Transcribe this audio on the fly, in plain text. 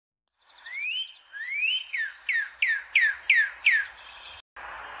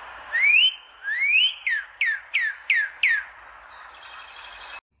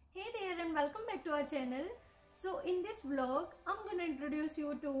to our channel. So in this vlog, I'm gonna introduce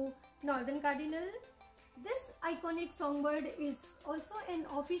you to northern cardinal. This iconic songbird is also an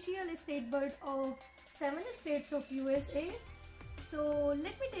official state bird of 7 states of USA. So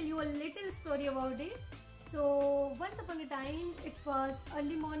let me tell you a little story about it. So once upon a time, it was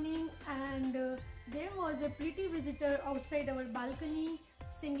early morning and there was a pretty visitor outside our balcony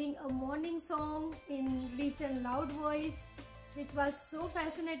singing a morning song in rich and loud voice, which was so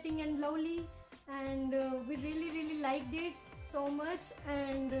fascinating and lovely, and we really liked it so much.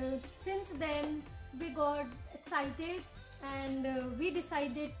 And since then we got excited and we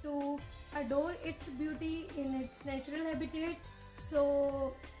decided to adore its beauty in its natural habitat.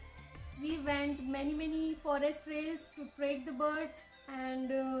 So we went many forest trails to track the bird,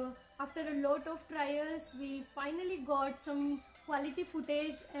 and after a lot of trials we finally got some quality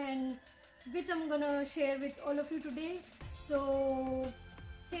footage, and which I'm gonna share with all of you today. So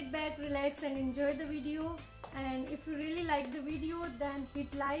sit back, relax and enjoy the video. And if you really like the video, then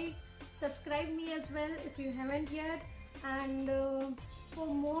hit like, subscribe me as well if you haven't yet, and for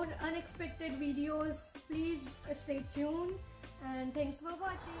more unexpected videos please stay tuned, and thanks for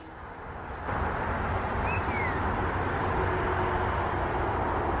watching.